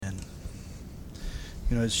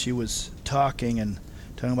as she was talking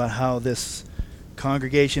about how this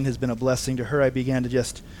congregation has been a blessing to her, I began to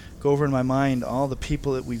just go over in my mind all the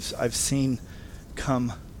people that I've seen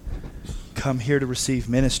come here to receive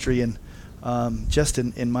ministry, and just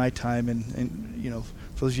in my time, and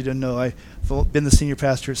for those of you who didn't know, I've been the senior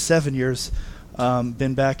pastor 7 years,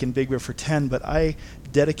 been back in Big River for 10, but I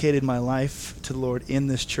dedicated my life to the Lord in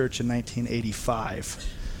this church in 1985,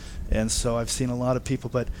 and so I've seen a lot of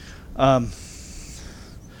people, but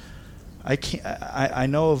I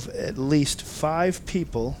know of at least 5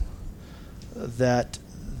 people that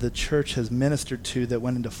the church has ministered to that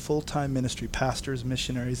went into full-time ministry, pastors,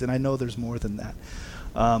 missionaries, and I know there's more than that.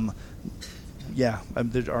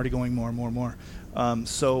 They're already going more and more and more.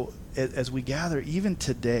 So as we gather, even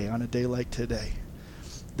today, on a day like today,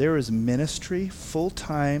 there is ministry,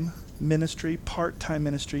 full-time ministry, part-time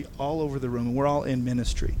ministry, all over the room, and we're all in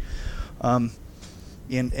ministry. And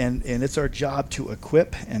it's our job to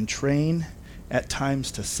equip and train, at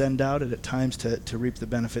times to send out, and at times to reap the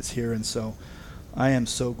benefits here. And so I am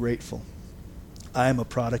so grateful. I am a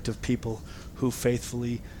product of people who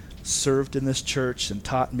faithfully served in this church and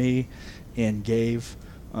taught me and gave.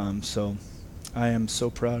 So I am so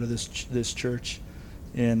proud of this church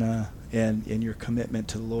and your commitment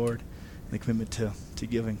to the Lord and the commitment to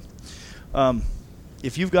giving.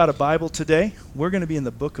 If you've got a Bible today, we're going to be in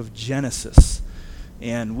the book of Genesis.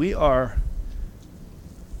 And we are,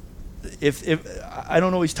 if I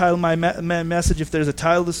don't always title my message, if there's a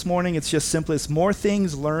title this morning, it's just simply, it's More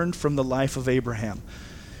Things Learned from the Life of Abraham.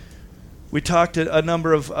 We talked a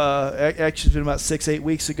number of, actually it's been about 6-8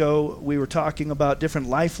 weeks ago, we were talking about different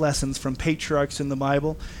life lessons from patriarchs in the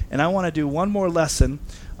Bible, and I want to do one more lesson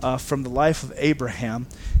from the life of Abraham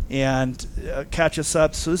and catch us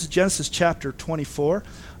up. So this is Genesis chapter 24.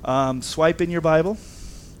 Swipe in your Bible.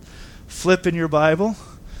 Flip in your Bible,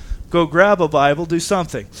 go grab a Bible, do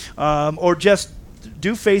something. Or just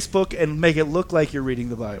do Facebook and make it look like you're reading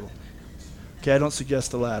the Bible. Okay, I don't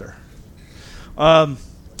suggest the latter.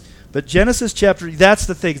 But Genesis chapter, that's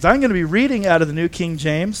the thing. I'm going to be reading out of the New King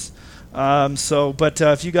James.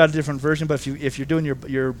 If you got a different version, but if you're doing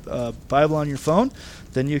your Bible on your phone,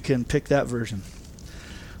 then you can pick that version.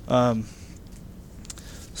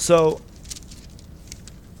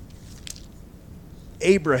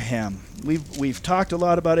 Abraham. We've talked a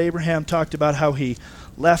lot about Abraham, talked about how he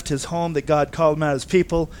left his home, that God called him out as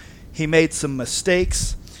people. He made some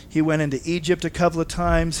mistakes. He went into Egypt a couple of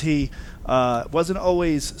times. He wasn't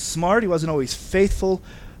always smart. He wasn't always faithful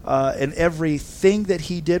in everything that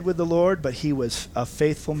he did with the Lord, but he was a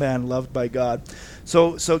faithful man, loved by God.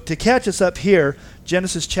 So to catch us up here,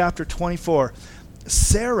 Genesis chapter 24,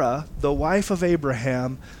 Sarah, the wife of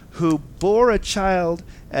Abraham, who bore a child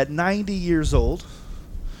at 90 years old,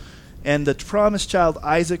 and the promised child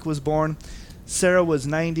Isaac was born. Sarah was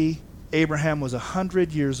 90. Abraham was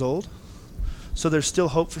 100 years old. So there's still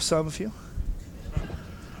hope for some of you.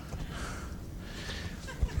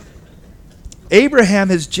 Abraham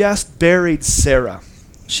has just buried Sarah.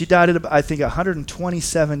 She died at, I think,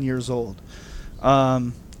 127 years old.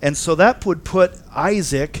 And so that would put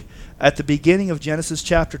Isaac at the beginning of Genesis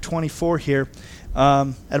chapter 24 here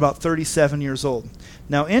at about 37 years old.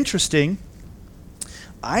 Now, interesting,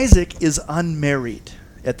 Isaac is unmarried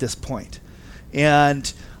at this point.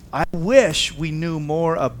 And I wish we knew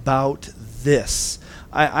more about this.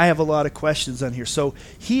 I have a lot of questions on here. So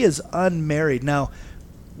he is unmarried. Now,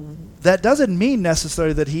 that doesn't mean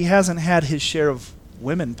necessarily that he hasn't had his share of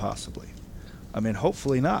women, possibly. I mean,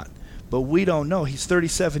 hopefully not. But we don't know. He's a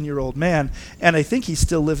 37-year-old man, and I think he's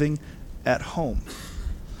still living at home.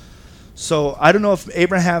 So I don't know if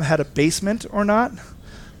Abraham had a basement or not,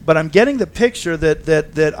 but I'm getting the picture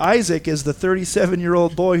that Isaac is the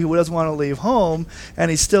 37-year-old boy who doesn't want to leave home, and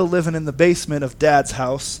he's still living in the basement of Dad's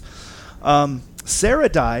house. Sarah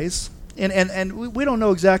dies, and we don't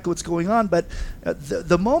know exactly what's going on, but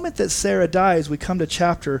the moment that Sarah dies, we come to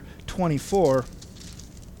chapter 24,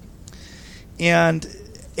 and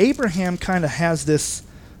Abraham kind of has this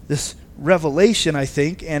revelation, I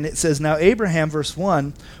think, and it says, now Abraham, verse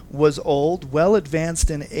 1, was old, well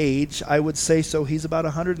advanced in age. I would say so. He's about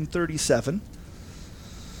 137.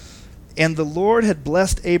 And the Lord had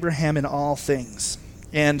blessed Abraham in all things.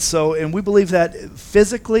 And we believe that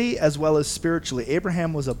physically as well as spiritually.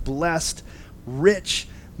 Abraham was a blessed, rich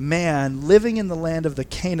man living in the land of the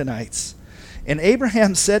Canaanites. And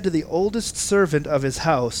Abraham said to the oldest servant of his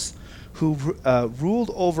house, who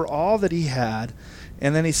ruled over all that he had,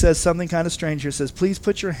 and then he says something kind of strange here. He says, please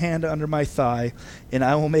put your hand under my thigh, and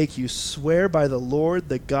I will make you swear by the Lord,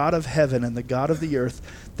 the God of heaven and the God of the earth,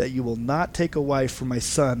 that you will not take a wife for my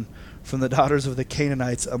son from the daughters of the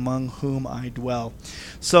Canaanites among whom I dwell.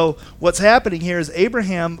 So what's happening here is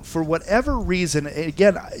Abraham, for whatever reason,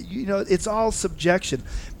 again, it's all subjection.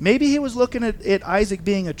 Maybe he was looking at Isaac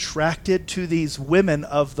being attracted to these women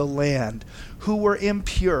of the land who were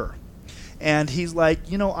impure. And he's like,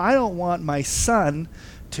 I don't want my son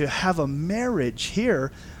to have a marriage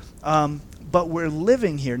here, but we're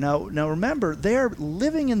living here. Now remember, they're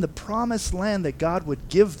living in the promised land that God would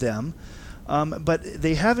give them, but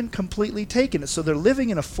they haven't completely taken it. So they're living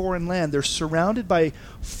in a foreign land. They're surrounded by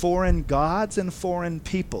foreign gods and foreign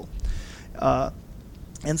people.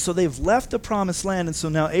 And so they've left the promised land. And so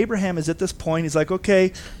now Abraham is at this point. He's like,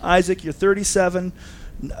 okay, Isaac, you're 37.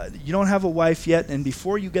 You don't have a wife yet. And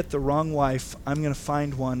before you get the wrong wife, I'm going to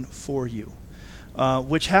find one for you.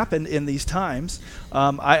 Which happened in these times.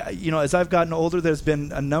 As I've gotten older, there's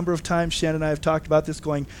been a number of times Shannon and I have talked about this,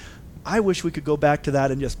 going, I wish we could go back to that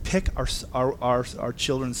and just pick our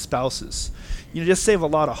children's spouses. Just save a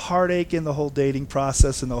lot of heartache in the whole dating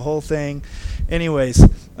process and the whole thing. Anyways,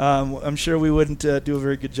 I'm sure we wouldn't do a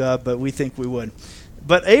very good job, but we think we would.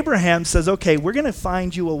 But Abraham says, okay, we're going to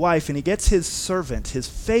find you a wife, and he gets his servant, his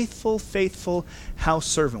faithful house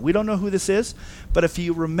servant. We don't know who this is, but if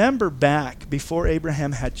you remember back before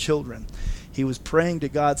Abraham had children, he was praying to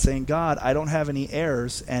God saying, God, I don't have any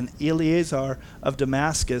heirs, and Eliezer of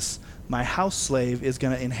Damascus, my house slave, is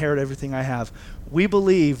going to inherit everything I have. We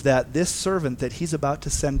believe that this servant that he's about to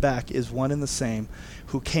send back is one and the same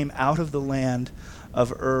who came out of the land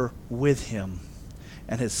of Ur with him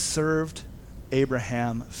and has served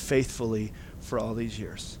Abraham faithfully for all these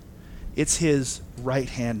years. It's his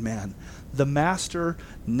right-hand man, the master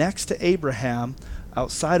next to Abraham,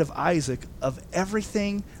 outside of Isaac, of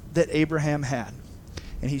everything that Abraham had.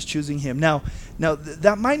 And he's choosing him. Now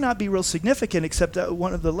that might not be real significant, except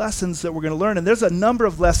one of the lessons that we're going to learn, and there's a number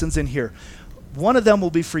of lessons in here. One of them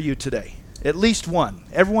will be for you today. At least one.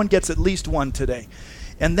 Everyone gets at least one today.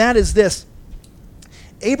 And that is this.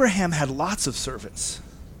 Abraham had lots of servants.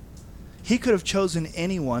 He could have chosen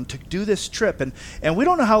anyone to do this trip. And we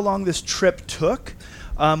don't know how long this trip took.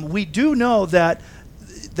 We do know that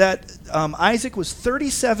Isaac was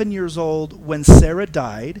 37 years old when Sarah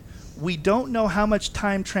died. We don't know how much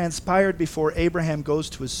time transpired before Abraham goes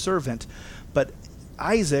to his servant. But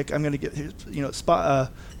Isaac, I'm going to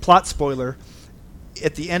get plot spoiler.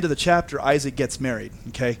 At the end of the chapter, Isaac gets married.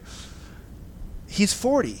 Okay. He's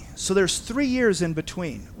 40, so there's 3 years in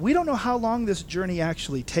between. We don't know how long this journey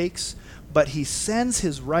actually takes, but he sends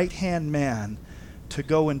his right-hand man to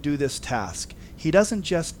go and do this task. He doesn't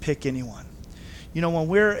just pick anyone. When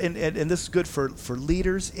we're, and this is good for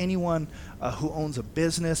leaders, anyone who owns a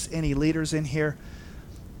business, any leaders in here,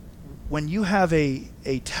 when you have a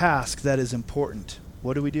task that is important,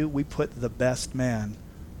 what do? We put the best man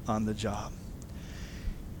on the job.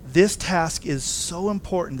 This task is so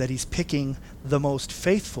important that he's picking the most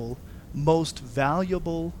faithful, most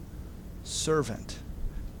valuable servant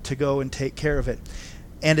to go and take care of it.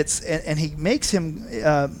 And he makes him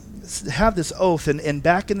have this oath. And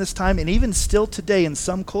back in this time, and even still today in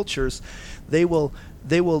some cultures, they will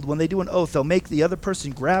when they do an oath, they'll make the other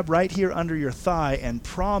person grab right here under your thigh and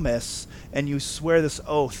promise, and you swear this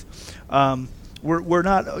oath. We're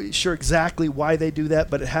not sure exactly why they do that,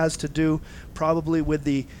 but it has to do probably with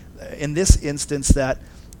in this instance, that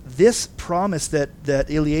this promise that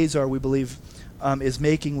Eliezer, we believe, is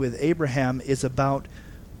making with Abraham is about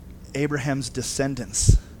Abraham's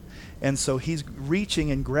descendants. And so he's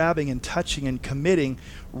reaching and grabbing and touching and committing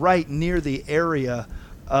right near the area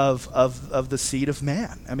of the seed of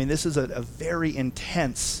man. I mean, this is a very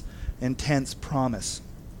intense promise.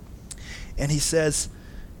 And he says,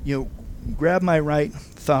 grab my right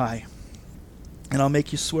thigh, and I'll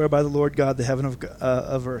make you swear by the Lord God, the heaven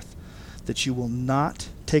of earth, that you will not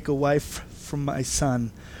take a wife from my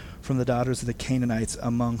son from the daughters of the Canaanites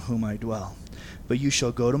among whom I dwell. But you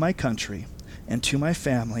shall go to my country and to my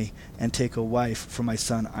family and take a wife for my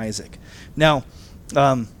son Isaac. Now,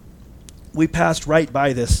 we passed right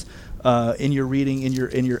by this in your reading, in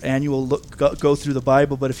your annual go through the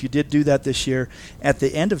Bible, but if you did do that this year, at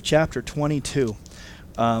the end of chapter 22,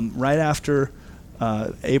 right after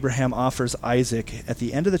Abraham offers Isaac, at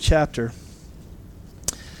the end of the chapter,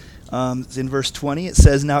 in verse 20, it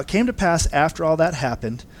says, Now it came to pass after all that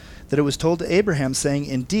happened, that it was told to Abraham, saying,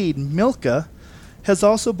 Indeed, Milcah has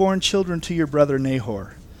also borne children to your brother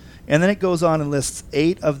Nahor. And then it goes on and lists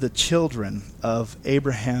 8 of the children of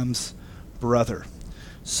Abraham's brother.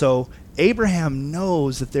 So Abraham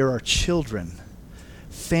knows that there are children,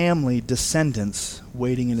 family, descendants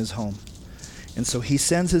waiting in his home. And so he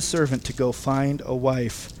sends his servant to go find a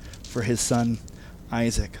wife for his son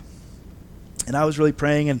Isaac. And I was really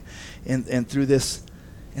praying and through this,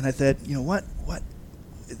 and I said, you know what,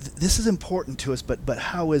 this is important to us, but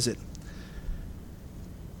how is it?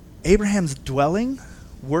 Abraham's dwelling,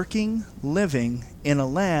 working, living in a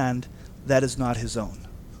land that is not his own.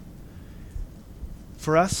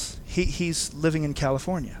 For us, he's living in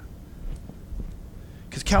California.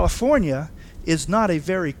 Because California is not a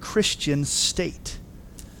very Christian state.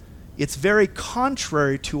 It's very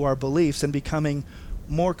contrary to our beliefs and becoming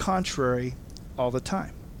more contrary all the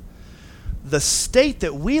time. The state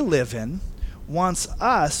that we live in wants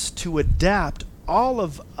us to adapt all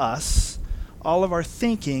of us, all of our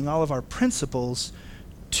thinking, all of our principles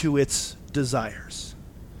to its desires.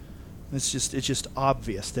 It's just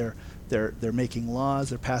obvious. They're making laws,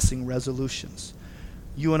 they're passing resolutions.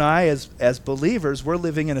 You and I, as believers, we're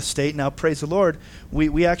living in a state now. Praise the Lord.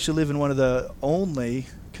 We actually live in one of the only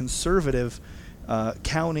conservative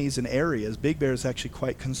counties and areas. Big Bear is actually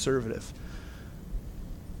quite conservative.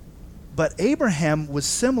 But Abraham was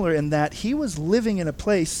similar in that he was living in a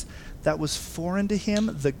place that was foreign to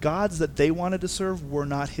him. The gods that they wanted to serve were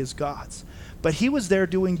not his gods. But he was there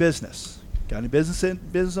doing business. Got any business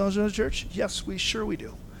owners in the church? Yes, we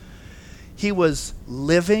do. He was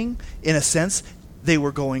living, in a sense, they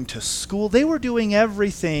were going to school. They were doing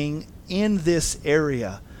everything in this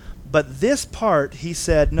area. But this part, he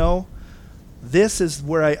said, no, this is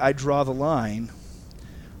where I draw the line.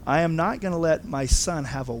 I am not going to let my son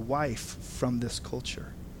have a wife from this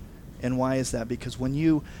culture. And why is that? Because when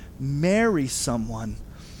you marry someone,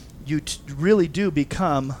 you really do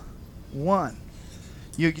become one.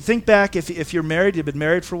 You think back, if you're married, you've been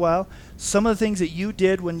married for a while, some of the things that you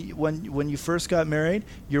did when you first got married,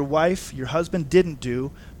 your wife, your husband didn't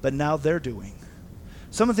do, but now they're doing.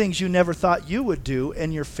 Some of the things you never thought you would do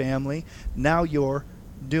in your family, now you're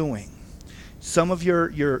doing. Some of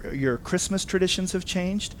your Christmas traditions have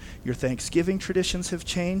changed. Your Thanksgiving traditions have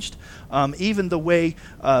changed. Even the way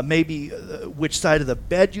which side of the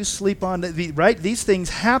bed you sleep on, right? These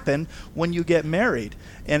things happen when you get married.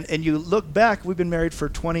 And you look back, we've been married for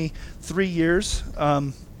 23 years.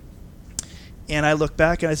 And I look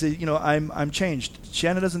back and I say, you know, I'm changed.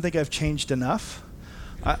 Shannon doesn't think I've changed enough.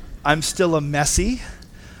 I'm still a messy.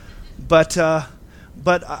 But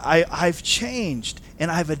I've changed. And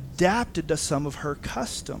I've adapted to some of her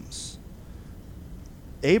customs.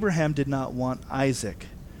 Abraham did not want Isaac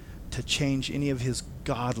to change any of his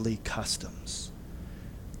godly customs.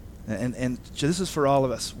 And this is for all of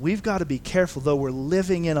us. We've got to be careful, though we're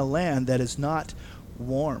living in a land that is not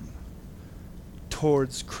warm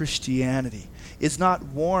towards Christianity. It's not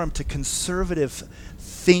warm to conservative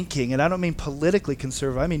thinking. And I don't mean politically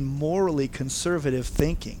conservative. I mean morally conservative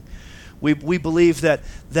thinking. We believe that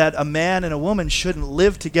a man and a woman shouldn't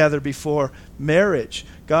live together before marriage.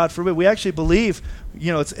 God forbid. We actually believe,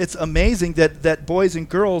 you know, it's amazing that boys and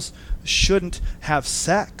girls shouldn't have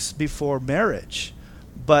sex before marriage.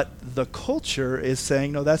 But the culture is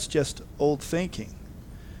saying, no, that's just old thinking.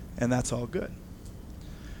 And that's all good.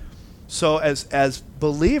 So as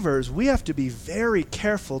believers, we have to be very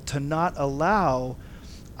careful to not allow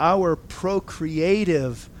our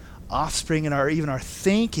procreative offspring and even our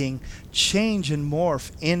thinking change and morph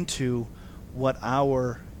into what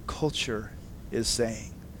our culture is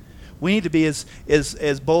saying. We need to be as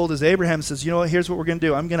bold as Abraham says, you know what, here's what we're going to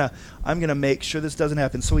do. I'm going to make sure this doesn't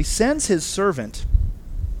happen. So he sends his servant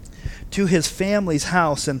to his family's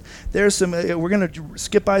house, and there's some we're going to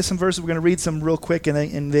skip by some verses. We're going to read some real quick,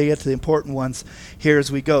 and they get to the important ones here as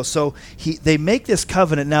we go. So they make this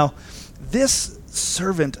covenant. Now, this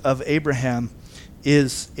servant of Abraham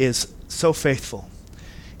is so faithful.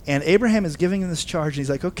 And Abraham is giving him this charge, and he's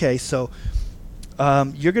like, okay, so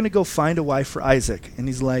you're going to go find a wife for Isaac. And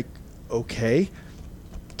he's like, okay,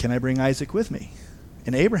 can I bring Isaac with me?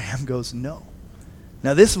 And Abraham goes, no.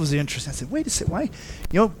 Now, this was interesting. I said, wait a second, why?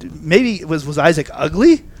 You know, maybe was Isaac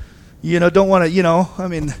ugly? You know, don't want to, you know, I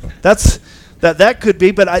mean, that could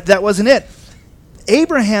be, but that wasn't it.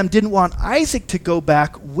 Abraham didn't want Isaac to go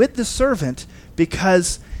back with the servant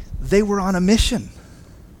because they were on a mission.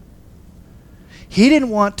 He didn't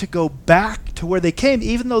want to go back to where they came,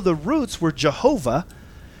 even though the roots were Jehovah.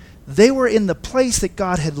 They were in the place that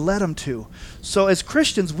God had led them to. So as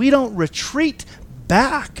Christians, we don't retreat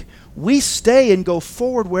back. We stay and go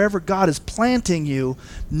forward wherever God is planting you,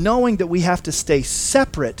 knowing that we have to stay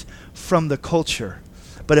separate from the culture.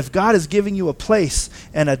 But if God is giving you a place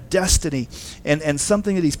and a destiny and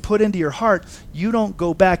something that he's put into your heart, you don't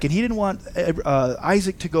go back. And he didn't want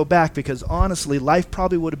Isaac to go back because, honestly, life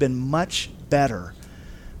probably would have been much better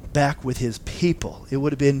back with his people. It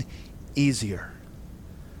would have been easier.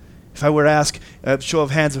 If I were to ask a show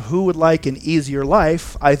of hands of who would like an easier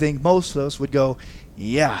life, I think most of us would go,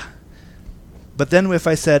 yeah. But then if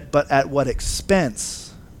I said, but at what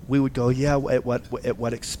expense, we would go, yeah, at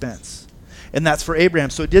what expense? And that's for Abraham.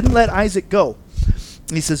 So he didn't let Isaac go.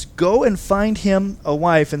 And he says, go and find him a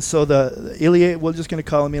wife. And so we're just going to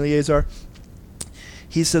call him Eleazar.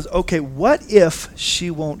 He says, okay, what if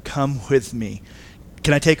she won't come with me?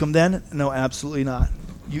 Can I take him then? No, absolutely not.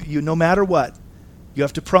 You no matter what, you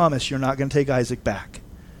have to promise you're not going to take Isaac back.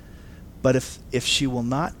 But if she will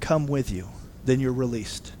not come with you, then you're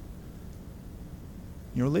released.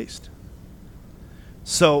 You're released.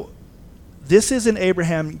 So this isn't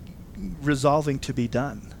Abraham resolving to be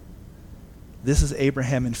done. This is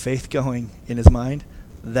Abraham in faith going in his mind,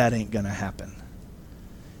 that ain't going to happen.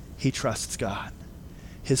 He trusts God.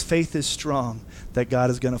 His faith is strong that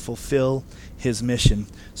God is going to fulfill his mission.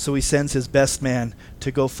 So he sends his best man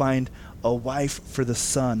to go find a wife for the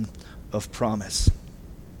son of promise.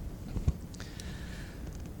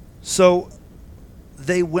 So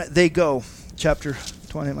they go. Chapter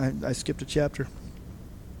 20. I skipped a chapter.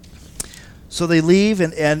 So they leave,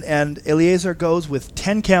 and Eleazar goes with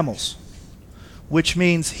 10 camels, which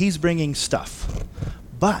means he's bringing stuff.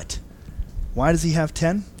 But why does he have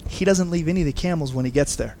 10? He doesn't leave any of the camels when he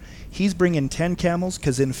gets there. He's bringing 10 camels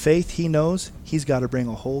because in faith he knows he's got to bring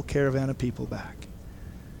a whole caravan of people back.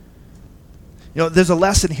 You know, there's a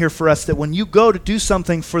lesson here for us that when you go to do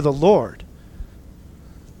something for the Lord,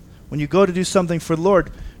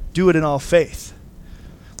 do it in all faith.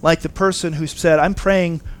 Like the person who said, I'm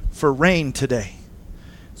praying for rain today.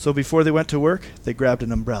 So before they went to work, they grabbed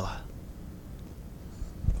an umbrella.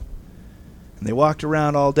 And they walked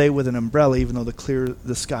around all day with an umbrella even though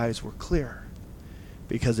the skies were clear.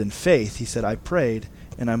 Because in faith, he said, I prayed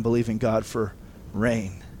and I'm believing God for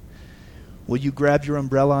rain. Will you grab your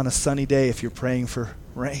umbrella on a sunny day if you're praying for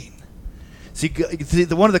rain? See,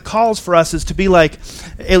 one of the calls for us is to be like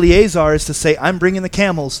Eleazar, is to say, I'm bringing the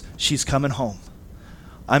camels, she's coming home.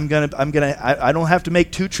 I don't have to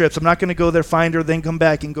make 2 trips. I'm not going to go there, find her, then come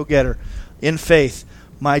back and go get her. In faith,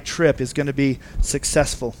 my trip is going to be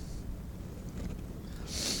successful.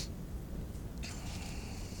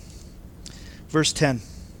 Verse 10.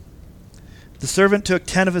 The servant took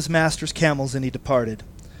 10 of his master's camels and he departed.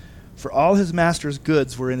 For all his master's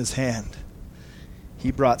goods were in his hand.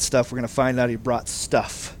 He brought stuff. We're going to find out he brought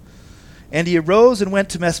stuff. And he arose and went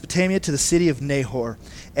to Mesopotamia to the city of Nahor.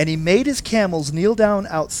 And he made his camels kneel down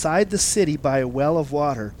outside the city by a well of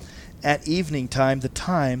water at evening time, the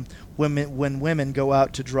time when women go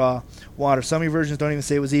out to draw water. Some of your versions don't even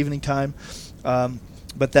say it was evening time,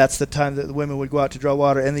 but that's the time that the women would go out to draw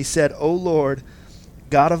water. And he said, O Lord,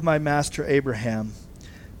 God of my master Abraham,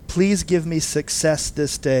 please give me success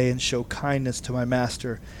this day and show kindness to my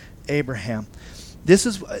master Abraham.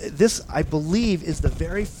 This, I believe, is the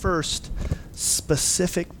very first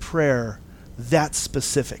specific prayer that's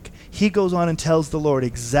specific. He goes on and tells the Lord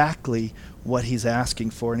exactly what he's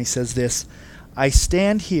asking for. And he says this, I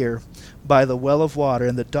stand here by the well of water,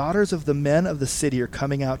 and the daughters of the men of the city are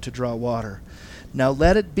coming out to draw water. Now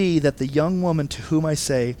let it be that the young woman to whom I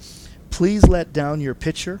say, please let down your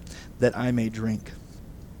pitcher that I may drink.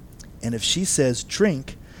 And if she says,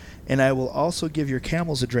 drink, and I will also give your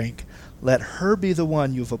camels a drink, let her be the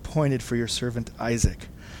one you have appointed for your servant Isaac.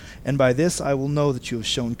 And by this I will know that you have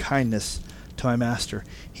shown kindness to my master.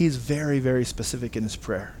 He's very, very specific in his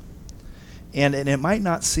prayer. And it might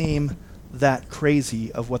not seem that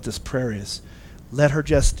crazy of what this prayer is. Let her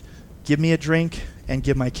just give me a drink and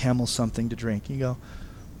give my camels something to drink. You go,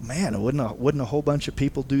 man, wouldn't a whole bunch of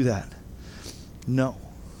people do that? No.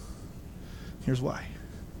 Here's why.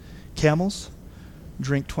 Camels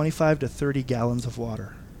drink 25 to 30 gallons of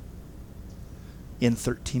water in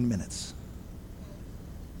 13 minutes.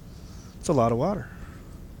 It's a lot of water.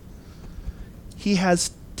 He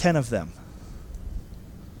has 10 of them.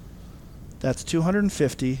 That's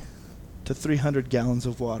 250 to 300 gallons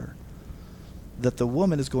of water that the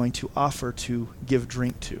woman is going to offer to give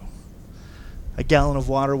drink to. A gallon of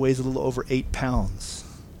water weighs a little over 8 pounds.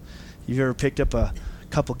 You've ever picked up a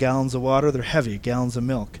couple gallons of water? They're heavy, gallons of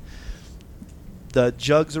milk. The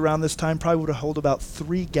jugs around this time probably would hold about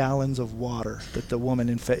 3 gallons of water that the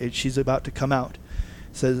woman, she's about to come out,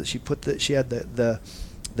 says that she had the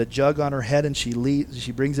jug on her head, and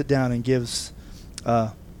she brings it down and gives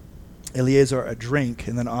Eleazar a drink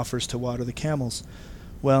and then offers to water the camels.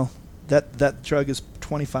 Well, that jug is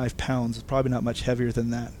 25 pounds. It's probably not much heavier than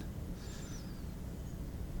that.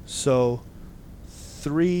 So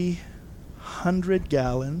 300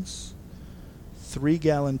 gallons,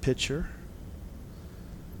 3-gallon pitcher.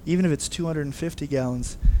 Even if it's 250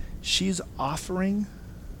 gallons, she's offering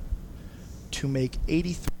to make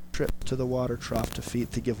 83 trips to the water trough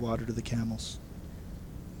to give water to the camels.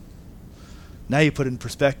 Now you put it in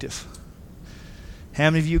perspective. How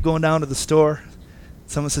many of you going down to the store,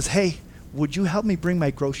 someone says, hey, would you help me bring my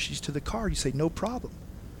groceries to the car? You say, no problem.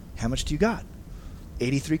 How much do you got?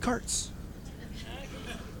 83 carts.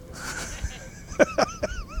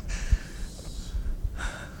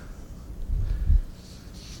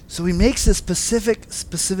 So he makes this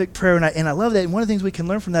specific prayer, and I love that. And one of the things we can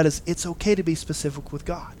learn from that is it's okay to be specific with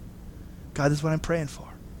God. God, this is what I'm praying for.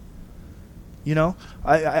 You know,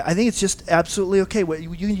 I think it's just absolutely okay.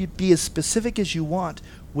 You can be as specific as you want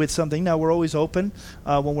with something. Now, we're always open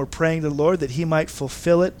when we're praying to the Lord that he might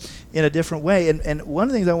fulfill it in a different way. And one of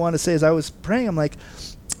the things I want to say is I was praying, I'm like,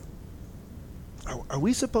 are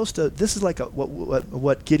we supposed to, this is like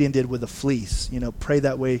what Gideon did with the fleece, you know, pray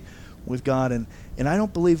that way with God. And I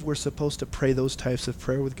don't believe we're supposed to pray those types of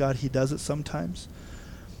prayer with God. He does it sometimes.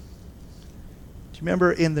 Do you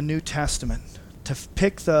remember in the New Testament, to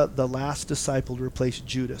pick the last disciple to replace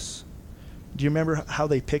Judas? Do you remember how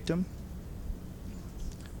they picked him?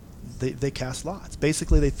 They cast lots.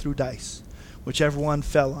 Basically, they threw dice. Whichever one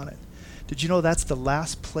fell on it. Did you know that's the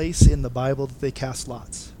last place in the Bible that they cast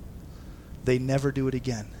lots? They never do it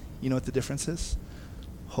again. You know what the difference is?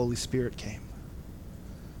 Holy Spirit came.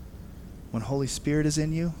 When Holy Spirit is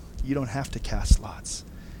in you, you don't have to cast lots.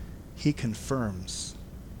 He confirms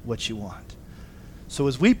what you want. So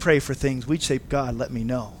as we pray for things, we say, God, let me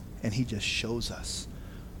know. And he just shows us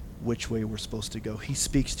which way we're supposed to go. He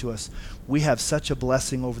speaks to us. We have such a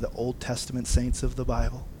blessing over the Old Testament saints of the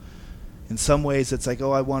Bible. In some ways, it's like,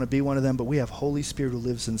 oh, I want to be one of them, but we have Holy Spirit who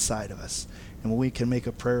lives inside of us. And when we can make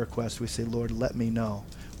a prayer request, we say, Lord, let me know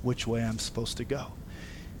which way I'm supposed to go.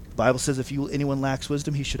 The Bible says if anyone lacks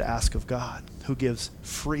wisdom, he should ask of God, who gives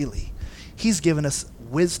freely. He's given us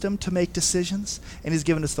wisdom to make decisions, and he's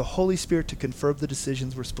given us the Holy Spirit to confirm the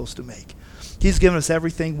decisions we're supposed to make. He's given us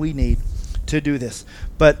everything we need to do this.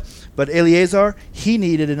 But Eleazar, he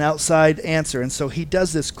needed an outside answer, and so he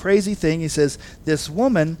does this crazy thing. He says, this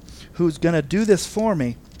woman who's going to do this for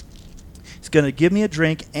me is going to give me a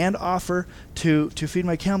drink and offer to feed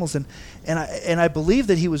my camels. And I believe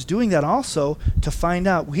that he was doing that also to find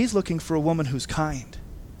out. He's looking for a woman who's kind,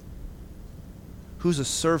 who's a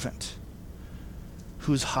servant,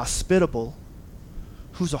 who's hospitable,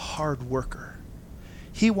 who's a hard worker.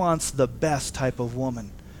 He wants the best type of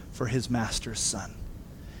woman for his master's son.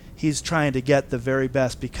 He's trying to get the very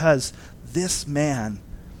best because this man,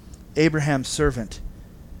 Abraham's servant,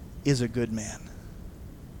 is a good man.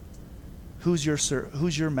 Who's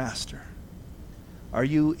your master? Are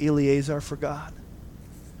you Eleazar for God?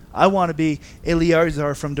 I want to be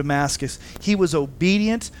Eleazar from Damascus. He was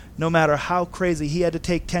obedient no matter how crazy. He had to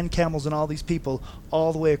take 10 camels and all these people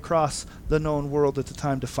all the way across the known world at the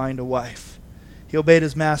time to find a wife. He obeyed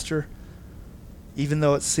his master even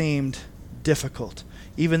though it seemed difficult,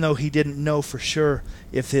 even though he didn't know for sure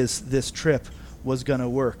if this trip was going to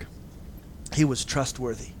work. He was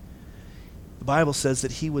trustworthy. The Bible says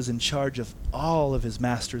that he was in charge of all of his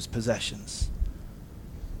master's possessions.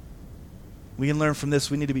 We can learn from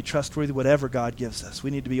this. We need to be trustworthy whatever God gives us.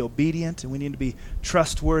 We need to be obedient, and we need to be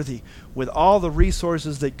trustworthy with all the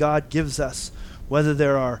resources that God gives us, whether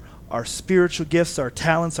they're our spiritual gifts, our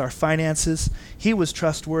talents, our finances. He was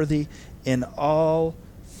trustworthy in all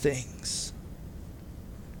things.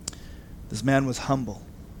 This man was humble.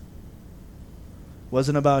 It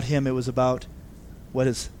wasn't about him. It was about what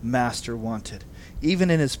his master wanted.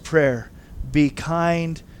 Even in his prayer, be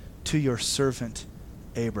kind to your servant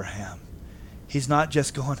Abraham. He's not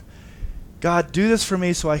just going, God, do this for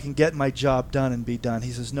me so I can get my job done and be done.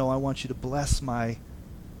 He says, no, I want you to bless my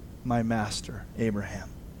master, Abraham.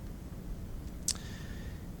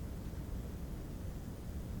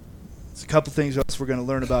 There's a couple things else we're going to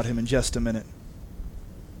learn about him in just a minute.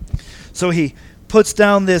 So he puts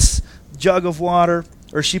down this jug of water,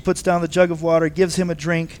 or she puts down the jug of water, gives him a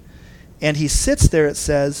drink, and he sits there, it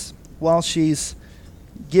says, while she's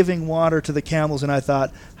giving water to the camels. And I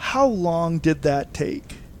thought, how long did that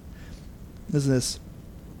take? Listen to this.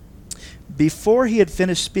 Before he had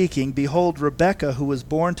finished speaking, behold, Rebekah, who was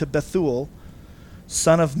born to Bethuel,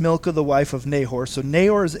 son of Milcah, the wife of Nahor. So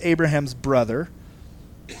Nahor is Abraham's brother.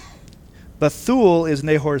 Bethuel is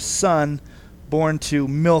Nahor's son, born to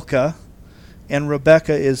Milcah. And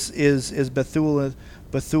Rebekah is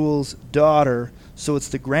Bethuel's daughter. So it's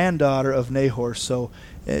the granddaughter of Nahor. So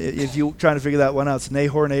if you're trying to figure that one out, it's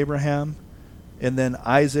Nahor and Abraham, and then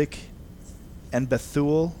Isaac and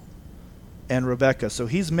Bethuel and Rebekah. So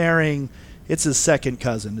he's marrying, it's his second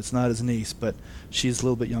cousin. It's not his niece, but she's a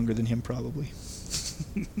little bit younger than him probably.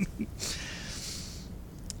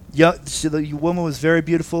 The woman was very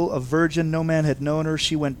beautiful, a virgin, no man had known her.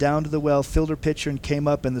 She went down to the well, filled her pitcher, and came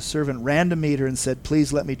up, and the servant ran to meet her and said,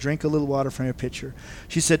 "Please let me drink a little water from your pitcher."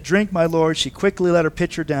 She said, "Drink, my lord." She quickly let her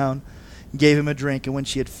pitcher down and gave him a drink. And when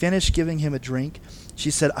she had finished giving him a drink,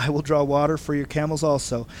 she said, "I will draw water for your camels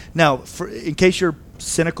also." Now, in case you're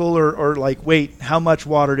cynical or like, wait, how much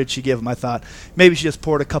water did she give him? I thought, maybe she just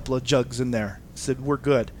poured a couple of jugs in there. Said, "We're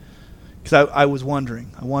good." Because I was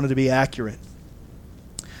wondering. I wanted to be accurate.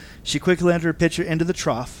 She quickly entered her pitcher into the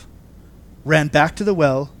trough, ran back to the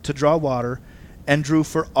well to draw water, and drew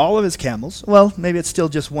for all of his camels. Well, maybe it's still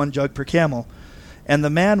just one jug per camel. And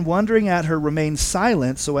the man, wondering at her, remained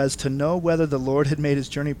silent so as to know whether the Lord had made his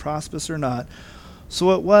journey prosperous or not.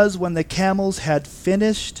 So it was when the camels had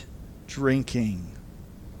finished drinking.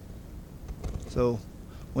 So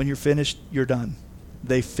when you're finished, you're done.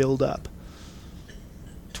 They filled up.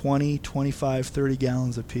 20, 25, 30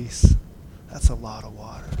 gallons apiece. That's a lot of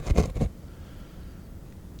water.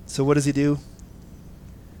 So what does he do?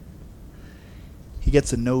 He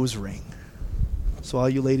gets a nose ring. So all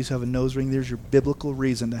you ladies who have a nose ring, there's your biblical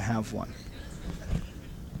reason to have one.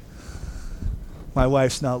 My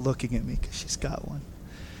wife's not looking at me because she's got one.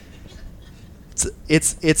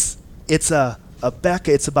 It's a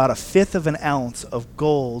Becca. It's about 1/5 of an ounce of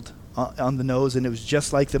gold on the nose, and it was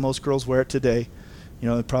just like most girls wear it today. You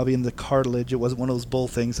know, probably in the cartilage. It wasn't one of those bull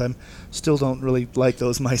things. I still don't really like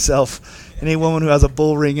those myself. Any woman who has a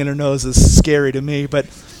bull ring in her nose is scary to me. But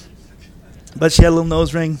she had a little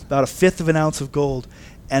nose ring, about 1/5 of an ounce of gold,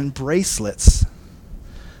 and bracelets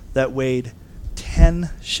that weighed 10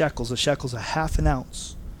 shekels. A shekel's a half an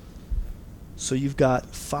ounce. So you've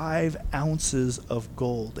got 5 ounces of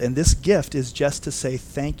gold. And this gift is just to say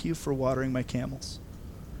thank you for watering my camels.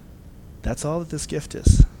 That's all that this gift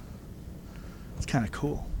is. It's kind of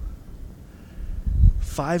cool.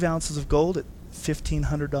 5 ounces of gold at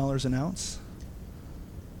 $1,500 an ounce.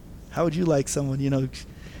 How would you like someone,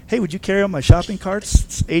 hey, would you carry out my shopping carts?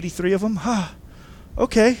 It's 83 of them.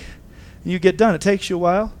 Okay. And you get done. It takes you a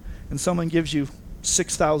while, and someone gives you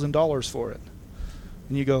 $6,000 for it.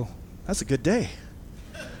 And you go, that's a good day.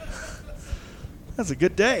 That's a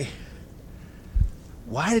good day.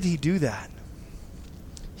 Why did he do that?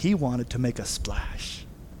 He wanted to make a splash.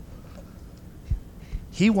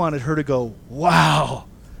 He wanted her to go, wow,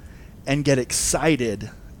 and get excited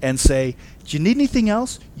and say, do you need anything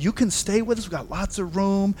else? You can stay with us. We've got lots of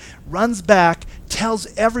room. Runs back, tells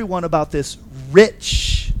everyone about this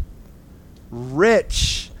rich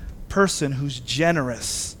person who's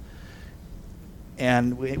generous.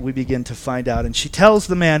 And we begin to find out. And she tells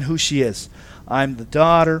the man who she is. I'm the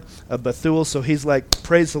daughter of Bethuel. So he's like,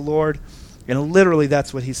 praise the Lord. And literally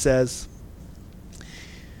that's what he says.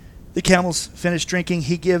 The camels finish drinking.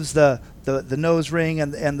 He gives the nose ring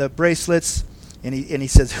and the bracelets, and he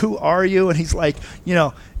says, "Who are you?" And he's like,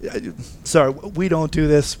 sorry, we don't do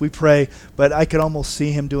this. We pray, but I could almost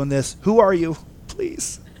see him doing this. Who are you?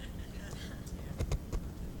 Please.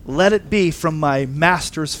 Let it be from my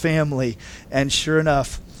master's family. And sure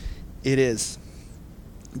enough, it is.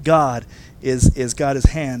 God is got his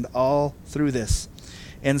hand all through this.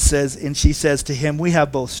 And she says to him, "We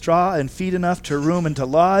have both straw and feed enough to room and to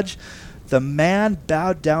lodge." The man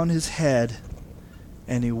bowed down his head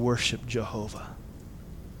and he worshiped Jehovah.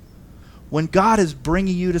 When God is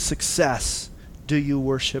bringing you to success, do you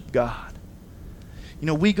worship God?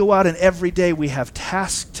 We go out and every day we have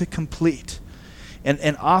tasks to complete.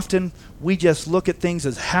 And often we just look at things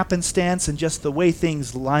as happenstance and just the way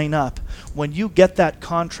things line up. When you get that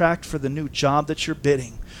contract for the new job that you're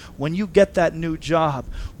bidding, when you get that new job,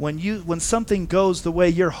 when something goes the way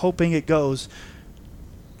you're hoping it goes,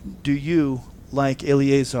 do you, like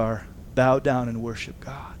Eleazar, bow down and worship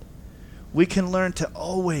God? We can learn to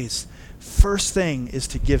always, first thing is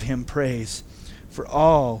to give him praise for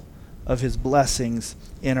all of his blessings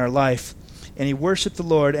in our life. And he worshiped the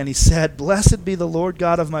Lord, and he said, "Blessed be the Lord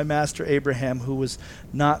God of my master Abraham, who was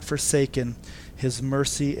not forsaken his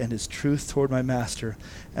mercy and his truth toward my master.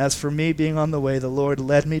 As for me being on the way, the Lord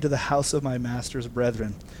led me to the house of my master's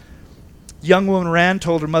brethren." Young woman ran,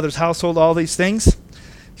 told her mother's household all these things.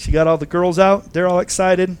 She got all the girls out. They're all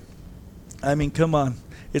excited. I mean, come on.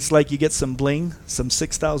 It's like you get some bling, some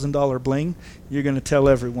 $6,000 bling. You're going to tell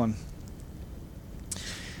everyone.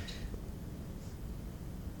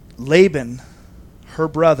 Laban, her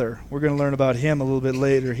brother, we're going to learn about him a little bit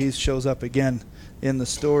later. He shows up again in the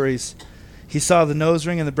stories. He saw the nose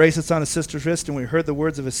ring and the bracelets on his sister's wrist, and we heard the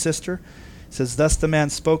words of his sister. It says, "Thus the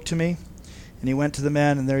man spoke to me." And he went to the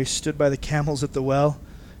man, and there he stood by the camels at the well.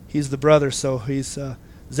 He's the brother, so he's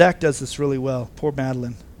Zach does this really well. Poor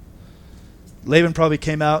Madeline. Laban probably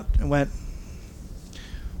came out and went,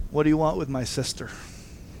 What do you want with my sister?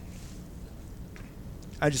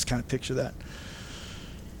 I just kind of picture that.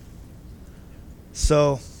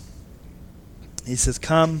 So he says,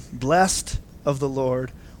 come, blessed of the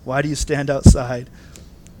Lord. Why do you stand outside?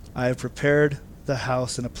 I have prepared the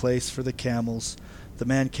house and a place for the camels. The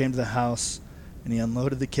man came to the house, and he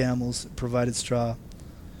unloaded the camels, provided straw.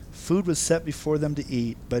 Food was set before them to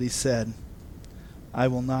eat, but he said, I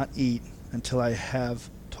will not eat until I have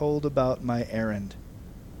told about my errand.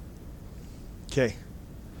 Okay.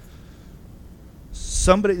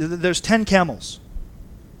 There's 10 camels.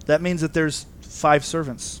 That means that there's 5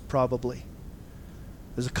 servants, probably.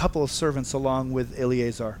 There's a couple of servants along with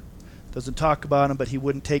Eleazar. Doesn't talk about him, but he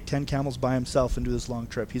wouldn't take 10 camels by himself and do this long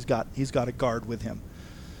trip. He's got a guard with him.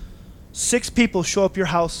 6 people show up your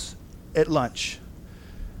house at lunch.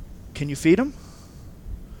 Can you feed them?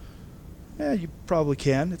 Yeah, you probably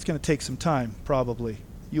can. It's going to take some time, probably.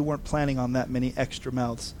 You weren't planning on that many extra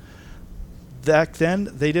mouths. Back then,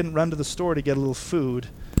 they didn't run to the store to get a little food.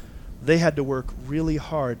 They had to work really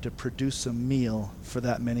hard to produce a meal for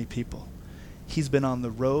that many people. He's been on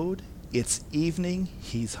the road. It's evening.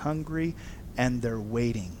 He's hungry, and they're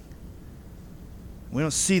waiting. We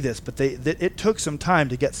don't see this, but it took some time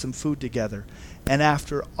to get some food together. And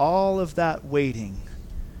after all of that waiting,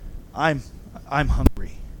 I'm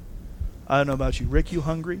hungry. I don't know about you, Rick. You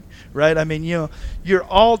hungry, right? I mean, you're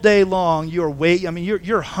all day long.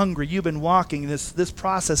 You're hungry. You've been walking. This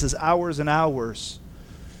process is hours and hours.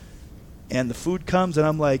 And the food comes, and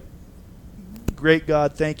I'm like, great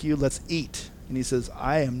God, thank you. Let's eat. And he says,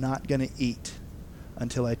 I am not going to eat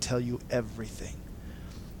until I tell you everything.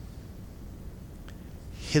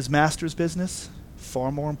 His master's business,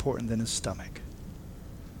 far more important than his stomach.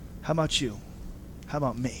 How about you? How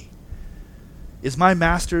about me? Is my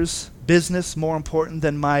master's business more important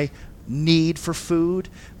than my need for food,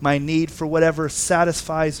 my need for whatever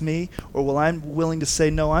satisfies me? Or will I be willing to say,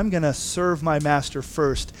 no, I'm going to serve my master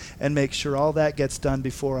first and make sure all that gets done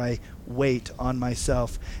before I wait on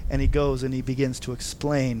myself? And he goes and he begins to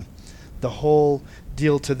explain the whole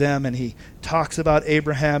deal to them, and he talks about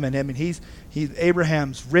Abraham. And I mean,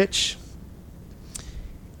 Abraham's rich.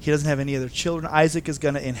 He doesn't have any other children. Isaac is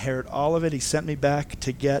going to inherit all of it. He sent me back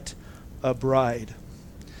to get a bride.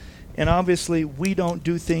 And obviously, we don't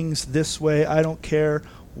do things this way. I don't care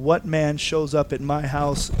what man shows up at my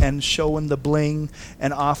house and showing the bling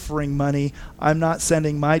and offering money. I'm not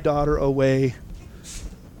sending my daughter away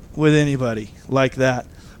with anybody like that.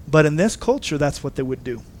 But in this culture, that's what they would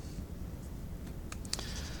do.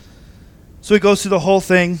 So he goes through the whole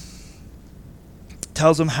thing,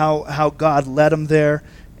 tells them how God led him there,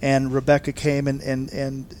 and Rebekah came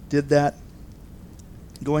and did that.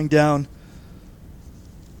 Going down,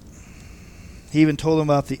 he even told him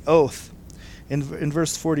about the oath. In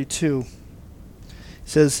verse 42, he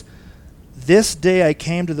says, this day I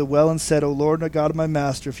came to the well and said, O Lord, God of my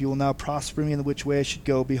master, if you will now prosper me in the which way I should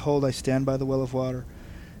go, behold, I stand by the well of water.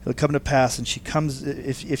 It'll come to pass, and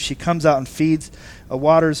if she comes out and feeds,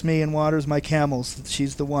 waters me and waters my camels,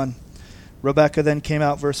 she's the one. Rebekah then came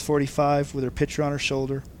out, verse 45, with her pitcher on her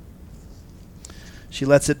shoulder. She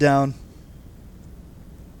lets it down.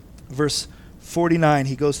 Verse 49,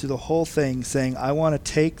 he goes through the whole thing saying, I want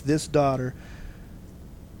to take this daughter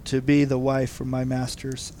to be the wife for my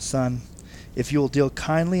master's son. If you will deal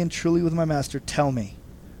kindly and truly with my master, tell me.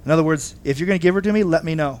 In other words, if you're going to give her to me, let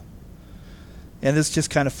me know. And this is just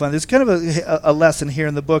kind of fun. There's kind of a lesson here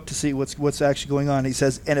in the book to see what's actually going on. He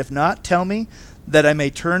says, and if not, tell me that I may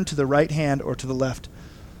turn to the right hand or to the left.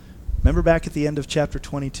 Remember back at the end of chapter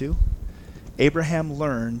 22? Abraham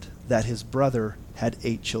learned that his brother had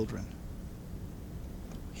 8 children.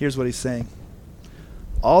 Here's what he's saying.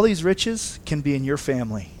 All these riches can be in your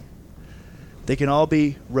family. They can all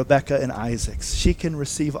be Rebekah and Isaac's. She can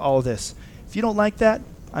receive all this. If you don't like that,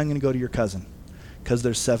 I'm going to go to your cousin, because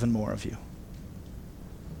there's 7 more of you.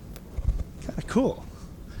 Kind of cool.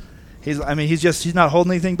 He's not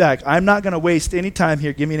holding anything back. I'm not going to waste any time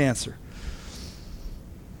here. Give me an answer.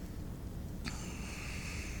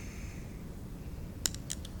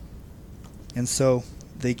 And so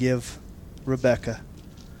they give Rebekah.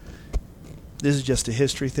 This is just a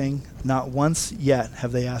history thing. Not once yet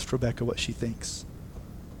have they asked Rebekah what she thinks.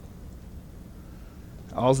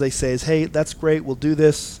 All they say is, hey, that's great, we'll do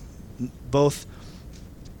this. Both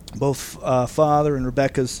father and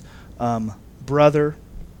Rebekah's brother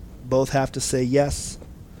both have to say yes.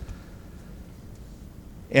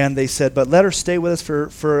 And they said, but let her stay with us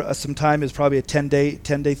for some time. It's probably a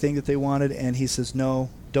 10-day thing that they wanted. And he says, no,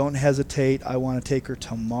 don't hesitate. I want to take her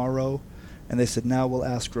tomorrow. And they said, now we'll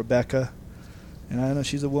ask Rebekah. And I know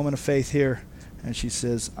she's a woman of faith here. And she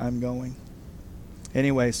says, I'm going.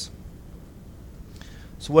 Anyways,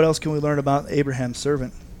 so what else can we learn about Abraham's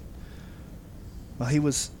servant? Well, he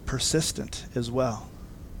was persistent as well.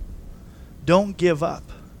 Don't give up.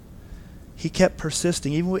 He kept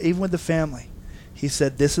persisting, even with the family. He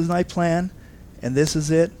said, this is my plan, and this is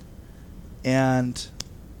it, and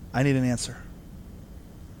I need an answer.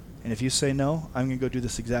 And if you say no, I'm going to go do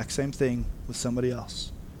this exact same thing with somebody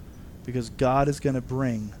else. Because God is going to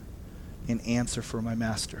bring an answer for my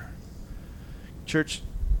master. Church,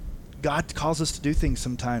 God calls us to do things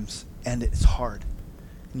sometimes, and it's hard,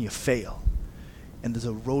 and you fail, and there's a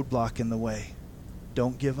roadblock in the way.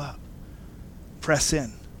 Don't give up. Press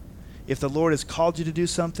in. If the Lord has called you to do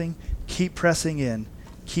something, keep pressing in.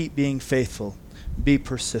 Keep being faithful. Be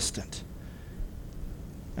persistent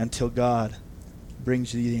until God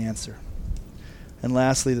brings you the answer. And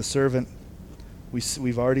lastly, the servant,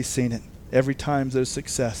 we've already seen it. Every time there's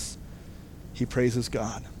success, he praises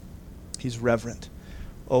God. He's reverent,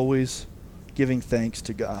 always giving thanks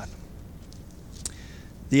to God.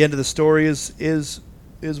 The end of the story is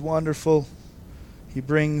wonderful. He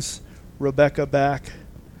brings Rebekah back,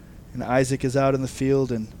 and Isaac is out in the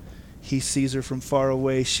field, and he sees her from far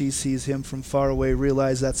away. She sees him from far away,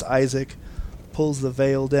 realizes that's Isaac, pulls the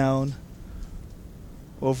veil down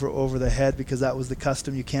over the head because that was the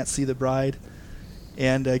custom. You can't see the bride.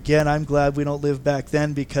 And again, I'm glad we don't live back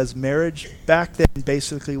then, because marriage back then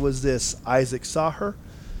basically was this. Isaac saw her,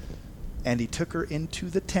 and he took her into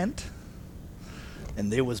the tent,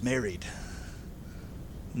 and they was married.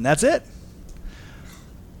 And that's it.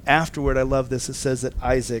 Afterward, I love this. It says that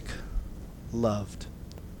Isaac loved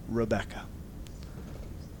Rebekah.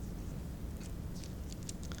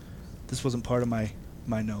 This wasn't part of my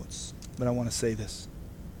notes, but I want to say this.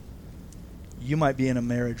 You might be in a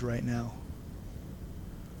marriage right now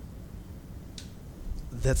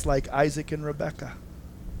that's like Isaac and Rebekah.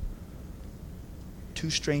 Two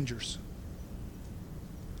strangers.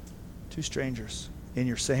 Two strangers in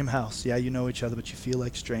your same house. Yeah, you know each other, but you feel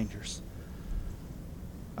like strangers.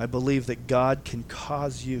 I believe that God can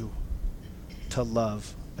cause you to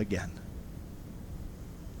love again.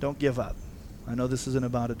 Don't give up. I know this isn't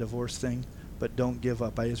about a divorce thing, but don't give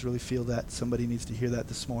up. I just really feel that somebody needs to hear that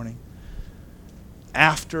this morning.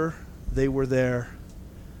 After they were there,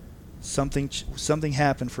 something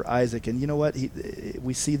happened for Isaac. And you know what?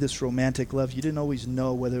 We see this romantic love. You didn't always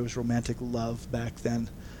know whether it was romantic love back then.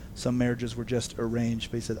 Some marriages were just arranged.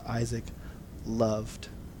 But he said Isaac loved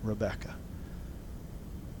Rebekah.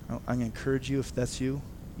 I'm going to encourage you, if that's you,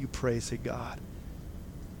 you pray, say, God,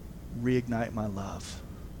 reignite my love.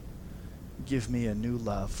 Give me a new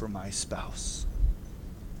love for my spouse.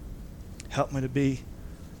 Help me to be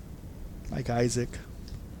like Isaac,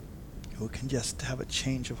 who can just have a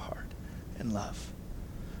change of heart and love.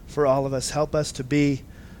 For all of us, help us to be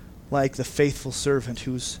like the faithful servant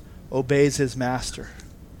who obeys his master.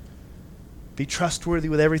 Be trustworthy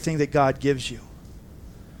with everything that God gives you.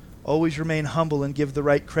 Always remain humble and give the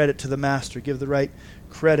right credit to the master. Give the right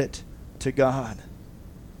credit to God.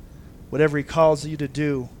 Whatever he calls you to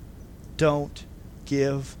do, don't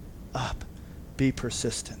give up. Be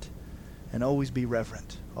persistent. And always be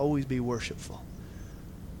reverent. Always be worshipful.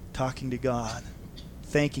 Talking to God.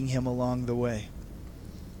 Thanking him along the way.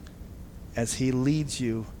 As he leads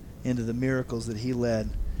you into the miracles that he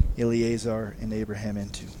led Eleazar and Abraham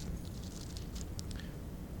into.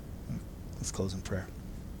 Let's close in prayer.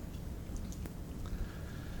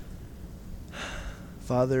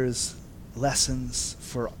 Father, there's lessons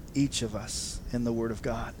for each of us in the Word of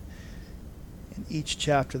God. In each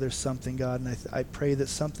chapter there's something, God, and I pray that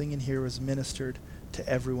something in here is ministered to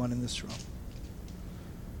everyone in this room.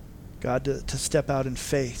 God, to step out in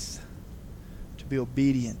faith, to be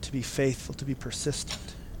obedient, to be faithful, to be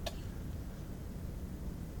persistent,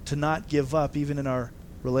 to not give up even in our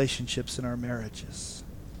relationships and our marriages.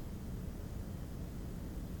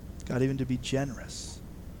 God, even to be generous.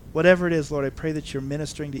 Whatever it is, Lord, I pray that you're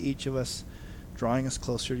ministering to each of us, drawing us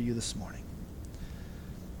closer to you this morning.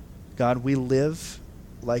 God, we live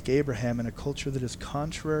like Abraham in a culture that is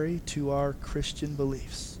contrary to our Christian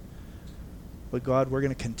beliefs. But God, we're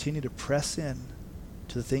going to continue to press in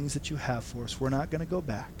to the things that you have for us. We're not going to go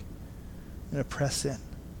back. We're going to press in.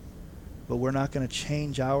 But we're not going to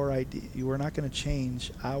change our we're not going to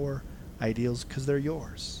change our ideals because they're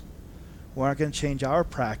yours. We're not going to change our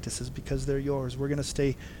practices because they're yours. We're going to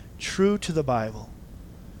stay true to the Bible.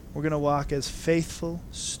 We're going to walk as faithful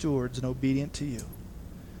stewards and obedient to you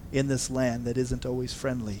in this land that isn't always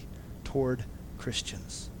friendly toward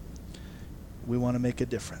Christians. We want to make a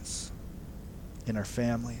difference in our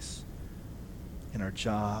families, in our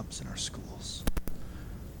jobs, in our schools.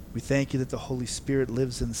 We thank you that the Holy Spirit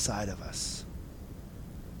lives inside of us.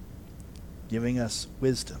 giving us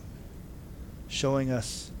wisdom, showing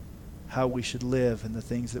us how we should live and the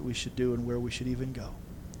things that we should do and where we should even go.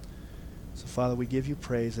 So, Father, we give you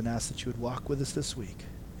praise and ask that you would walk with us this week.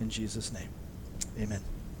 In Jesus' name, amen.